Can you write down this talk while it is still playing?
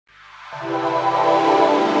What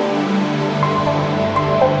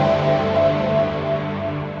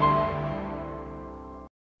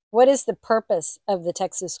is the purpose of the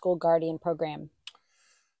Texas School Guardian program?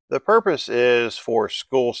 The purpose is for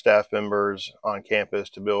school staff members on campus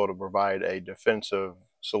to be able to provide a defensive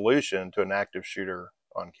solution to an active shooter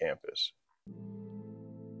on campus.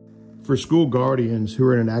 For school guardians who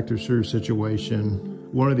are in an active shooter situation,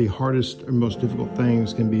 one of the hardest and most difficult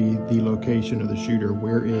things can be the location of the shooter.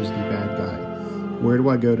 Where is the bad guy? Where do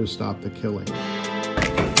I go to stop the killing?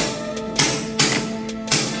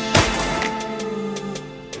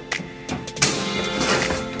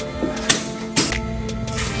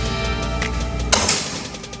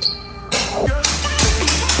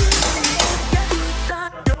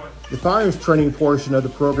 The firearms training portion of the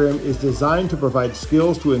program is designed to provide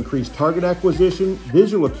skills to increase target acquisition,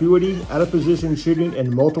 visual acuity, out-of-position shooting,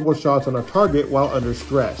 and multiple shots on a target while under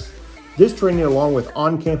stress. This training, along with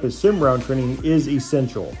on-campus sim round training, is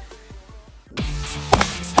essential.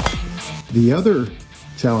 The other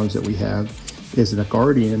challenge that we have is a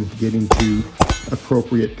guardian getting to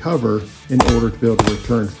appropriate cover in order to be able to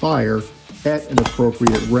return fire at an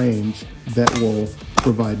appropriate range that will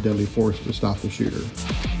provide deadly force to stop the shooter.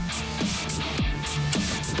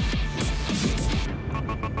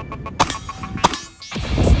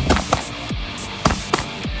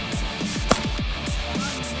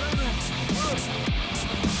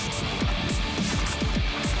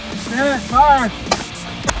 Fire!